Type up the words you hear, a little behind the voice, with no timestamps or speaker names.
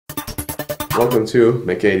Welcome to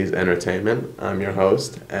McGahee's Entertainment. I'm your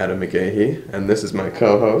host, Adam McGahee, and this is my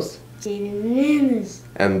co-host, Jaden.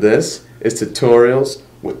 and this is Tutorials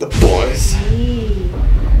with the Boys.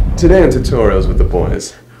 Today on Tutorials with the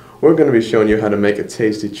Boys, we're going to be showing you how to make a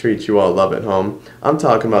tasty treat you all love at home. I'm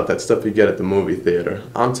talking about that stuff you get at the movie theater.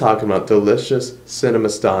 I'm talking about delicious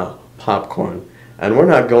cinema-style popcorn. And we're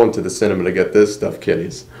not going to the cinema to get this stuff,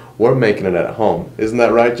 kiddies. We're making it at home. Isn't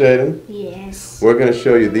that right, Jaden? Yes. We're going to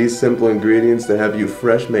show you these simple ingredients to have you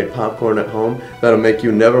fresh-made popcorn at home that'll make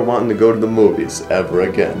you never wanting to go to the movies ever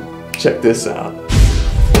again. Check this out.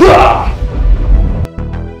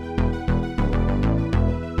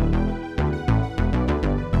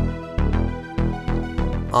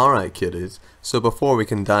 Alright, kiddies. So before we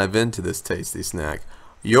can dive into this tasty snack,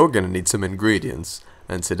 you're going to need some ingredients.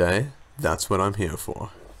 And today, that's what I'm here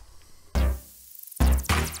for.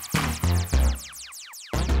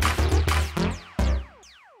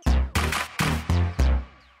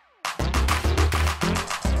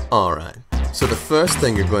 Alright, so the first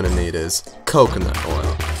thing you're going to need is coconut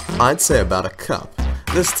oil. I'd say about a cup.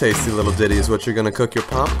 This tasty little ditty is what you're going to cook your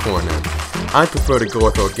popcorn in. I prefer to go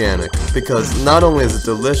with organic because not only is it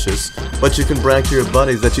delicious, but you can brag to your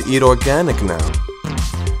buddies that you eat organic now.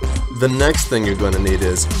 The next thing you're going to need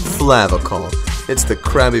is Flavacol. It's the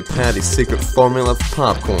Krabby Patty's secret formula for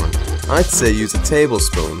popcorn. I'd say use a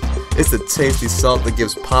tablespoon. It's the tasty salt that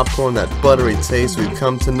gives popcorn that buttery taste we've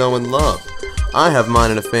come to know and love. I have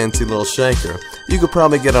mine in a fancy little shaker. You could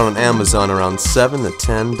probably get it on Amazon around $7 to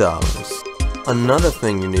 $10. Another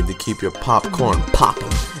thing you need to keep your popcorn popping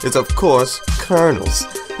is, of course, kernels.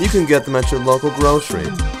 You can get them at your local grocery.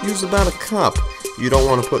 Use about a cup. You don't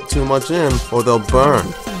want to put too much in or they'll burn.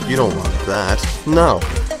 You don't want that.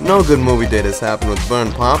 No good movie date has happened with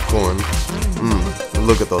burned popcorn.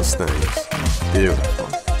 Look at those things. Beautiful.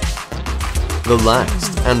 The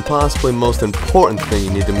last, and possibly most important thing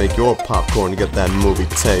you need to make your popcorn get that movie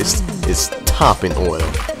taste is topping oil.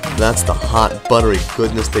 That's the hot, buttery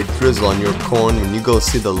goodness they drizzle on your corn when you go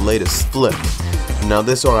see the latest flick. Now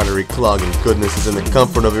this artery clogging goodness is in the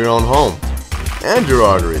comfort of your own home. And your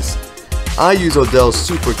arteries. I use Odell's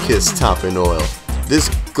Super Kist topping oil. This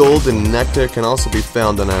golden nectar can also be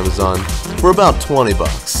found on Amazon for about 20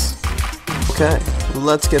 bucks. Okay,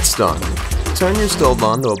 let's get started. Turn your stove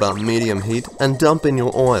on to about medium heat and dump in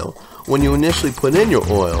your oil. When you initially put in your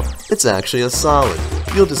oil, it's actually a solid.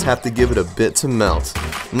 You'll just have to give it a bit to melt.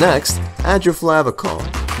 Next, add your Flavacol.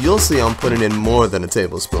 You'll see I'm putting in more than a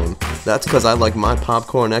tablespoon. That's because I like my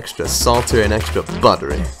popcorn extra salty and extra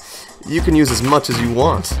buttery. You can use as much as you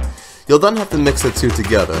want. You'll then have to mix the two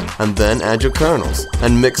together, and then add your kernels,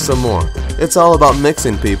 and mix some more. It's all about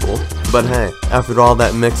mixing, people. But hey, after all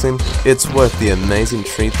that mixing, it's worth the amazing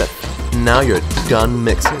treat that now you're done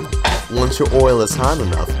mixing. Once your oil is hot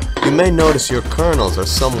enough, you may notice your kernels are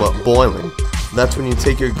somewhat boiling. That's when you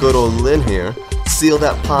take your good old lid here, seal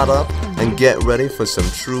that pot up, and get ready for some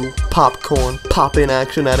true popcorn popping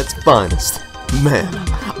action at its finest. Man,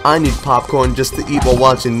 I need popcorn just to eat while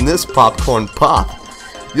watching this popcorn pop.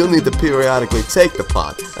 You'll need to periodically take the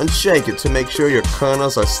pot and shake it to make sure your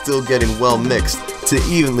kernels are still getting well mixed to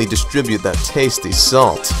evenly distribute that tasty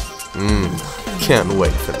salt. Can't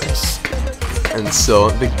wait for this. And so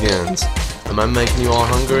it begins. Am I making you all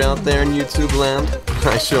hungry out there in YouTube land?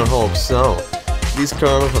 I sure hope so. These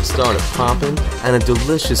kernels have started popping, and a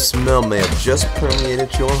delicious smell may have just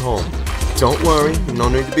permeated your home. Don't worry, no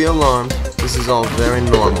need to be alarmed. This is all very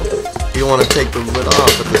normal. You want to take the lid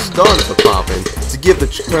off at the start of the popping to give the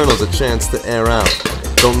kernels a chance to air out.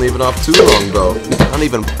 Don't leave it off too long though. Not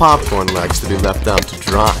even popcorn likes to be left out to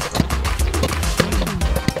dry.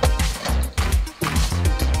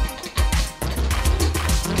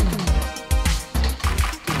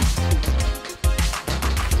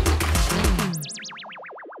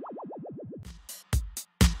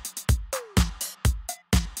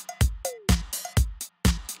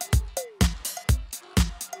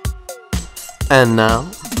 And now,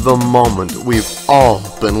 the moment we've all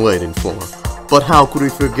been waiting for. But how could we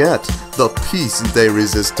forget the piece de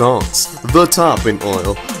resistance, the topping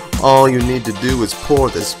oil? All you need to do is pour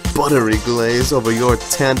this buttery glaze over your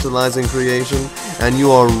tantalizing creation, and you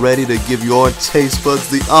are ready to give your taste buds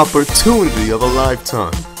the opportunity of a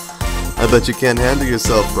lifetime. I bet you can't handle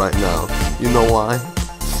yourself right now. You know why?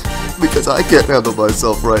 Because I can't handle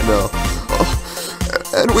myself right now.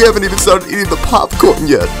 Oh, and we haven't even started eating the popcorn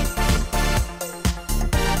yet.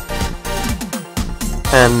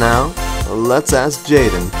 And now, let's ask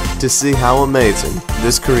Jaden to see how amazing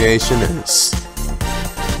this creation is.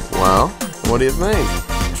 Well, what do you think?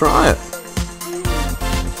 Try it.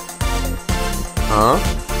 Huh?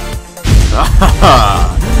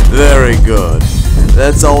 There Very good.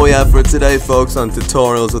 That's all we have for today, folks, on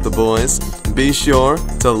Tutorials with the Boys. Be sure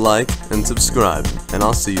to like and subscribe, and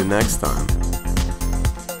I'll see you next time.